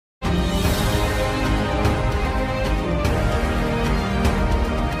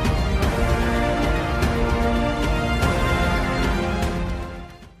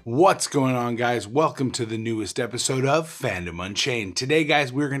What's going on, guys? Welcome to the newest episode of Fandom Unchained. Today,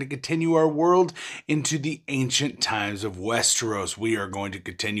 guys, we're going to continue our world into the ancient times of Westeros. We are going to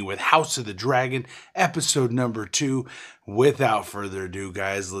continue with House of the Dragon, episode number 2. Without further ado,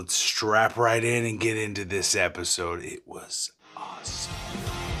 guys, let's strap right in and get into this episode. It was awesome.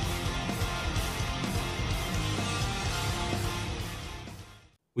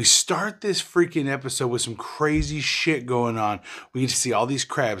 We start this freaking episode with some crazy shit going on. We get to see all these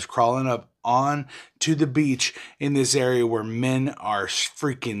crabs crawling up on to the beach in this area where men are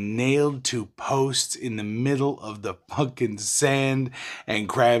freaking nailed to posts in the middle of the fucking sand, and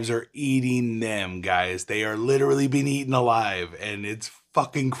crabs are eating them, guys. They are literally being eaten alive, and it's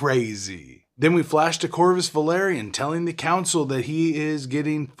fucking crazy. Then we flash to Corvus Valerian telling the council that he is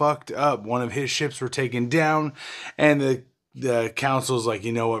getting fucked up. One of his ships were taken down, and the council's like,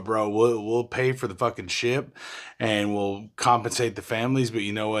 you know what, bro, we'll pay for the fucking ship and we'll compensate the families, but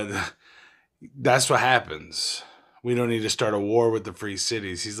you know what, that's what happens. We don't need to start a war with the free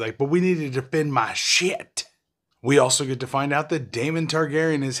cities. He's like, but we need to defend my shit. We also get to find out that Daemon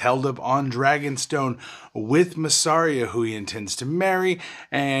Targaryen is held up on Dragonstone with Mysaria, who he intends to marry.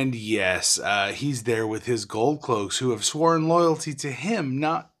 And yes, he's there with his gold cloaks who have sworn loyalty to him,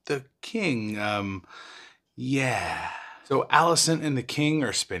 not the king. Yeah. So Alicent and the king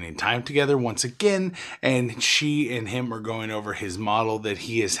are spending time together once again, and she and him are going over his model that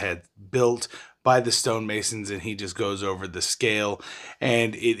he has had built by the stonemasons, and he just goes over the scale,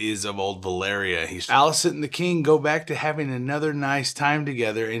 and it is of old Valyria. Alicent and the king go back to having another nice time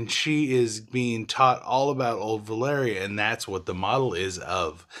together, and she is being taught all about old Valyria, and that's what the model is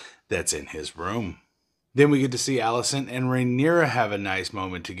of that's in his room. Then we get to see Alicent and Rhaenyra have a nice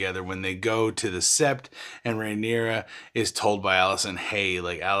moment together when they go to the Sept, and Rhaenyra is told by Alicent, hey,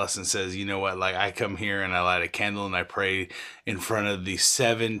 like Alicent says, you know what, like I come here and I light a candle and I pray in front of the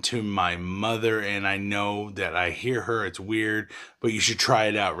seven to my mother, and I know that I hear her, it's weird, but you should try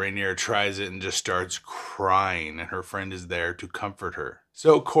it out. Rhaenyra tries it and just starts crying, and her friend is there to comfort her.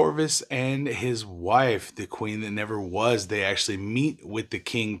 So Corvus and his wife, the queen that never was, they actually meet with the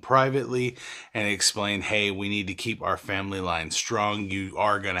king privately and explain, hey, we need to keep our family line strong. You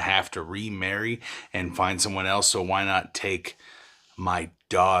are going to have to remarry and find someone else, so why not take my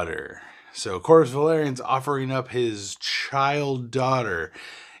daughter? So Corvus Valerian's offering up his child daughter.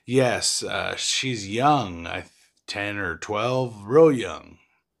 Yes, she's young, 10 or 12, real young.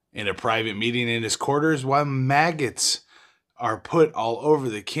 In a private meeting in his quarters, while maggots are put all over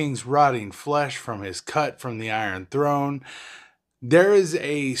the king's rotting flesh from his cut from the Iron Throne. There is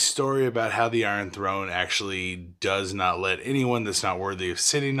a story about how the Iron Throne actually does not let anyone that's not worthy of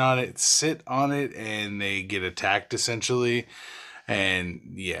sitting on it sit on it, and they get attacked essentially. And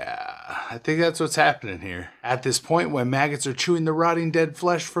yeah, I think that's what's happening here. At this point, when maggots are chewing the rotting dead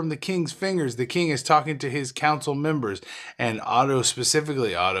flesh from the king's fingers, the king is talking to his council members, and Otto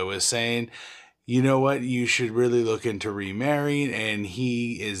is saying, you know what, you should really look into remarrying, and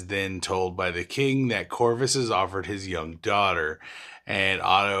he is then told by the king that Corvus has offered his young daughter, and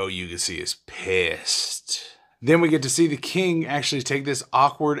Otto, you can see, is pissed. Then we get to see the king actually take this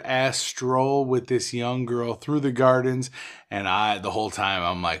awkward ass stroll with this young girl through the gardens, and the whole time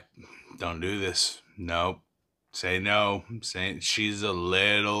I'm like, don't do this. Nope. Say no. She's a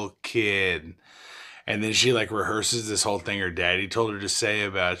little kid. And then she like rehearses this whole thing her daddy told her to say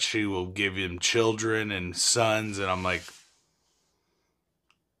about she will give him children and sons. And I'm like,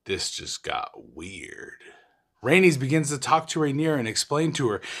 this just got weird. Rhaenys begins to talk to Rhaenyra and explain to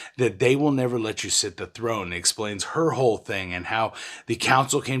her that they will never let you sit the throne. It explains her whole thing and how the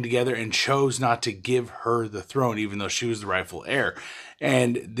council came together and chose not to give her the throne, even though she was the rightful heir.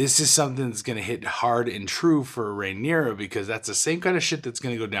 And this is something that's going to hit hard and true for Rhaenyra, because that's the same kind of shit that's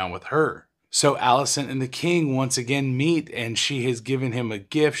going to go down with her. So Alicent and the king once again meet, and she has given him a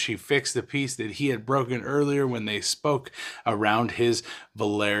gift. She fixed the piece that he had broken earlier when they spoke around his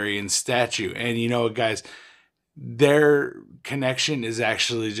Valerian statue. And you know what, guys? Their connection is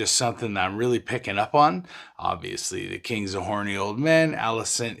actually just something that I'm really picking up on. Obviously, the king's a horny old man.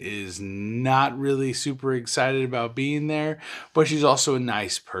 Alicent is not really super excited about being there, but she's also a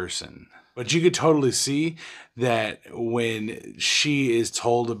nice person. But you could totally see that when she is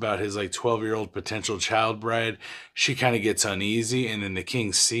told about his like 12-year-old potential child bride, she kind of gets uneasy, and then the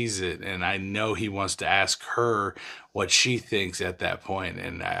king sees it, and I know he wants to ask her what she thinks at that point,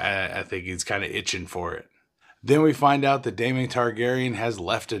 and I think he's kind of itching for it. Then we find out that Daemon Targaryen has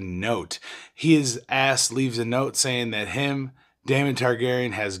left a note. His ass leaves a note saying that Daemon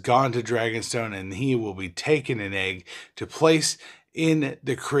Targaryen has gone to Dragonstone, and he will be taking an egg to place in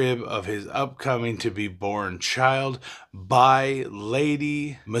the crib of his upcoming to be born child by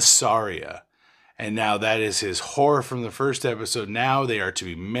Lady Massaria. And now that is his whore from the first episode. Now they are to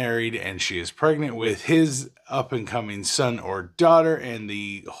be married, and she is pregnant with his up-and-coming son or daughter, and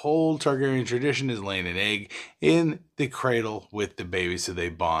the whole Targaryen tradition is laying an egg in the cradle with the baby so they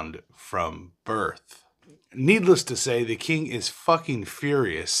bond from birth. Needless to say, the king is fucking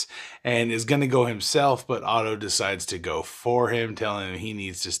furious and is going to go himself, but Otto decides to go for him, telling him he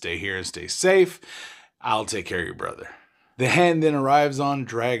needs to stay here and stay safe. I'll take care of your brother. The hand then arrives on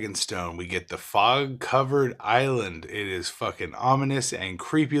Dragonstone. We get the fog-covered island. It is fucking ominous and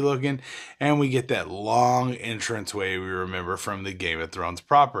creepy looking. And we get that long entranceway we remember from the Game of Thrones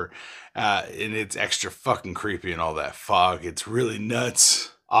proper. And it's extra fucking creepy and all that fog. It's really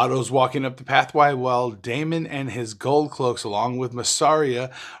nuts. Otto's walking up the pathway while Daemon and his gold cloaks along with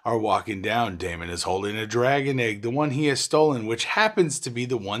Massaria are walking down. Daemon is holding a dragon egg, the one he has stolen, which happens to be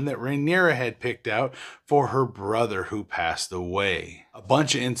the one that Rhaenyra had picked out for her brother who passed away. A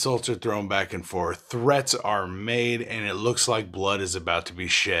bunch of insults are thrown back and forth, threats are made, and it looks like blood is about to be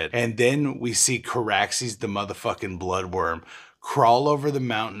shed. And then we see Caraxes, the motherfucking bloodworm, crawl over the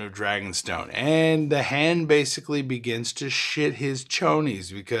mountain of Dragonstone, and the hand basically begins to shit his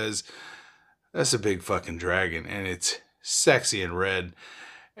chonies because that's a big fucking dragon and it's sexy and red,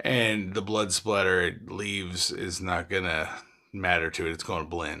 and the blood splatter it leaves is not gonna matter to it. It's gonna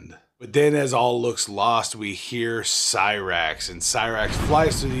blend. But then as all looks lost, we hear Syrax, and Syrax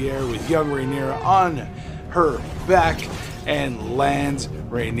flies through the air with young Rhaenyra on her back and lands.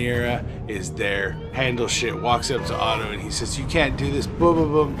 Rhaenyra is there, handles shit, walks up to Otto and he says, "You can't do this." Boom,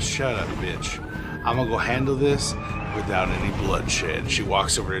 boom, boom. Shut up, bitch. I'm gonna go handle this without any bloodshed. She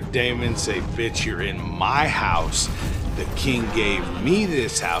walks over to Daemon, say, "Bitch, you're in my house. The king gave me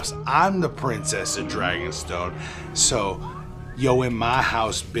this house. I'm the princess of Dragonstone. So, yo, in my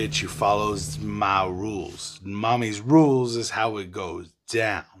house, bitch, you follows my rules. Mommy's rules is how it goes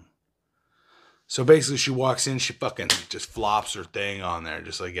down." So basically she walks in, she fucking just flops her thing on there.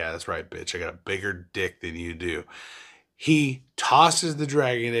 Just like, yeah, that's right, bitch. I got a bigger dick than you do. He tosses the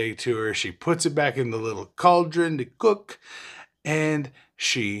dragon egg to her. She puts it back in the little cauldron to cook. And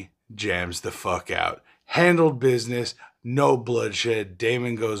she jams the fuck out. Handled business. No bloodshed.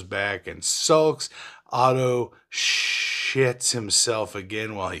 Daemon goes back and sulks. Otto shits himself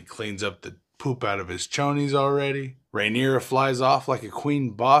again while he cleans up the poop out of his chonies already. Rhaenyra flies off like a queen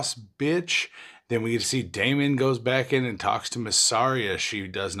boss bitch. Then we get to see Daemon goes back in and talks to Massaria. She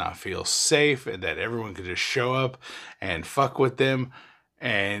does not feel safe and that everyone could just show up and fuck with them.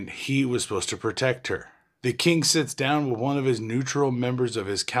 And he was supposed to protect her. The king sits down with one of his neutral members of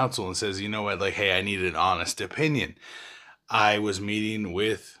his council and says, "You know what, like, hey, I need an honest opinion. I was meeting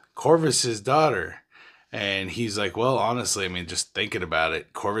with Corvus's daughter." And he's like, "Well, honestly, I mean, just thinking about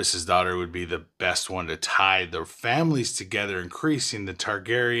it, Corvus's daughter would be the best one to tie their families together, increasing the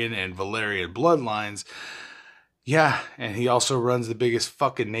Targaryen and Valyrian bloodlines. Yeah, and he also runs the biggest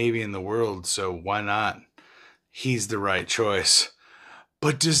fucking navy in the world, so why not? He's the right choice."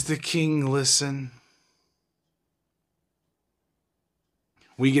 But does the king listen?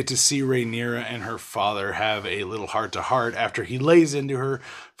 We get to see Rhaenyra and her father have a little heart-to-heart after he lays into her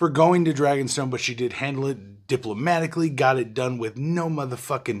for going to Dragonstone, but she did handle it diplomatically, got it done with no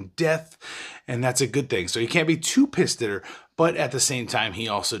motherfucking death, and that's a good thing. So you can't be too pissed at her, but at the same time, he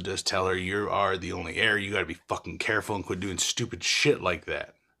also does tell her, "You are the only heir, you gotta be fucking careful and quit doing stupid shit like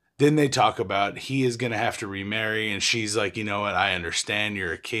that." Then they talk about he is gonna have to remarry, and she's like, "You know what, I understand,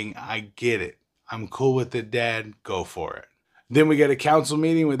 you're a king, I get it. I'm cool with it, Dad, go for it." Then we get a council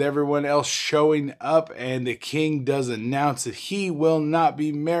meeting with everyone else showing up, and the king does announce that he will not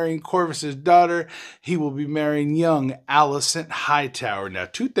be marrying Corvus's daughter. He will be marrying young Alicent Hightower. Now,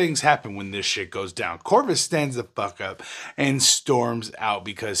 two things happen when this shit goes down. Corvus stands the fuck up and storms out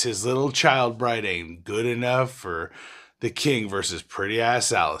because his little child bride ain't good enough for the king versus pretty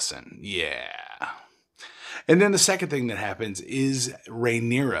ass Alicent. Yeah. And then the second thing that happens is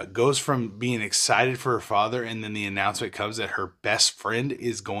Rhaenyra goes from being excited for her father, and then the announcement comes that her best friend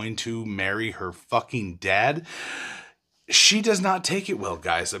is going to marry her fucking dad. She does not take it well,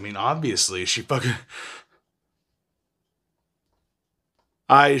 guys. I mean, obviously, she fucking...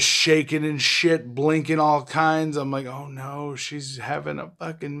 eyes shaking and shit, blinking all kinds. I'm like, oh no, she's having a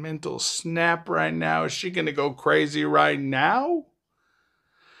fucking mental snap right now. Is she gonna go crazy right now?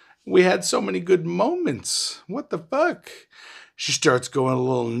 We had so many good moments. What the fuck? She starts going a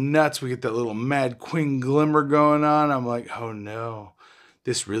little nuts. We get that little Mad Queen glimmer going on. I'm like, oh no,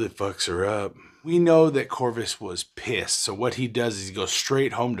 this really fucks her up. We know that Corvus was pissed, so what he does is he goes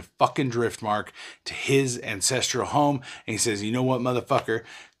straight home to fucking Driftmark, to his ancestral home, and he says, you know what, motherfucker?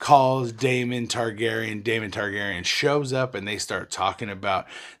 Calls Daemon Targaryen. Daemon Targaryen shows up, and they start talking about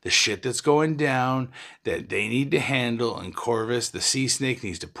the shit that's going down that they need to handle, and Corvus, the sea snake,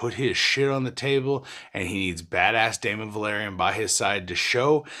 needs to put his shit on the table, and he needs badass Daemon Valerian by his side to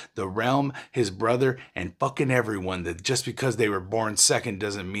show the realm, his brother, and fucking everyone that just because they were born second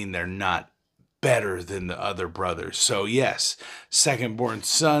doesn't mean they're not better than the other brothers. So yes, second-born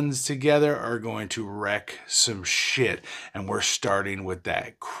sons together are going to wreck some shit. And we're starting with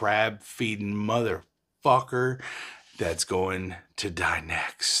that crab-feeding motherfucker that's going to die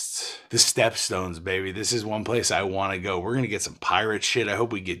next. The Stepstones, baby. This is one place I want to go. We're going to get some pirate shit. I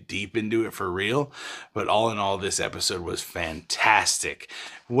hope we get deep into it for real. But all in all, this episode was fantastic.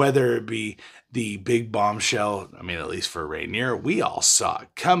 Whether it be the big bombshell, I mean, at least for Rhaenyra, we all saw it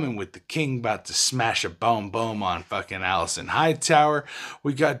coming with the king about to smash a boom on fucking Alicent Hightower.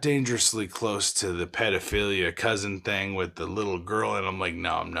 We got dangerously close to the pedophilia cousin thing with the little girl, and I'm like,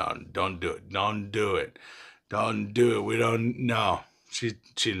 no, don't do it. Don't do it. Don't do it. We don't, no.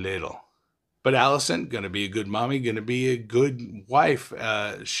 She little. But Alicent, gonna be a good mommy, gonna be a good wife.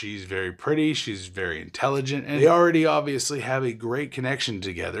 She's very pretty, she's very intelligent, and they already obviously have a great connection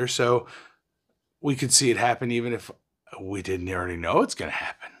together, so we could see it happen even if we didn't already know it's gonna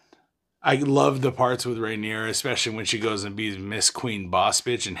happen. I love the parts with Rhaenyra, especially when she goes and be Miss Queen Boss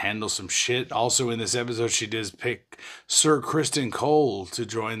Bitch and handles some shit. Also in this episode, she does pick Sir Criston Cole to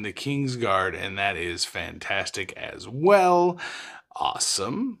join the Kingsguard, and that is fantastic as well.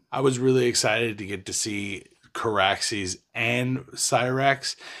 Awesome. I was really excited to get to see Caraxes and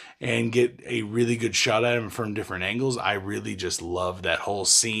Syrax and get a really good shot at him from different angles. I really just love that whole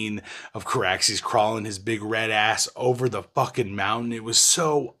scene of Caraxes crawling his big red ass over the fucking mountain. It was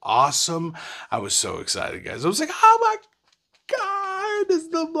so awesome. I was so excited, guys. I was like, oh my God, it's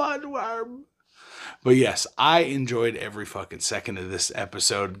the bloodworm. But yes, I enjoyed every fucking second of this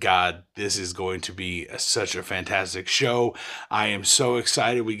episode. God, this is going to be such a fantastic show. I am so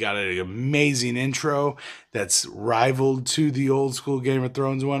excited. We got an amazing intro that's rivaled to the old school Game of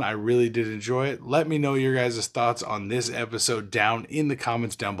Thrones one. I really did enjoy it. Let me know your guys' thoughts on this episode down in the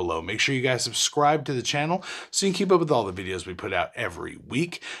comments down below. Make sure you guys subscribe to the channel so you can keep up with all the videos we put out every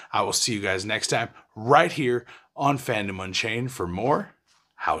week. I will see you guys next time right here on Fandom Unchained for more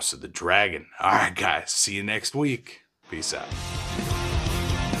House of the Dragon. All right, guys. See you next week. Peace out.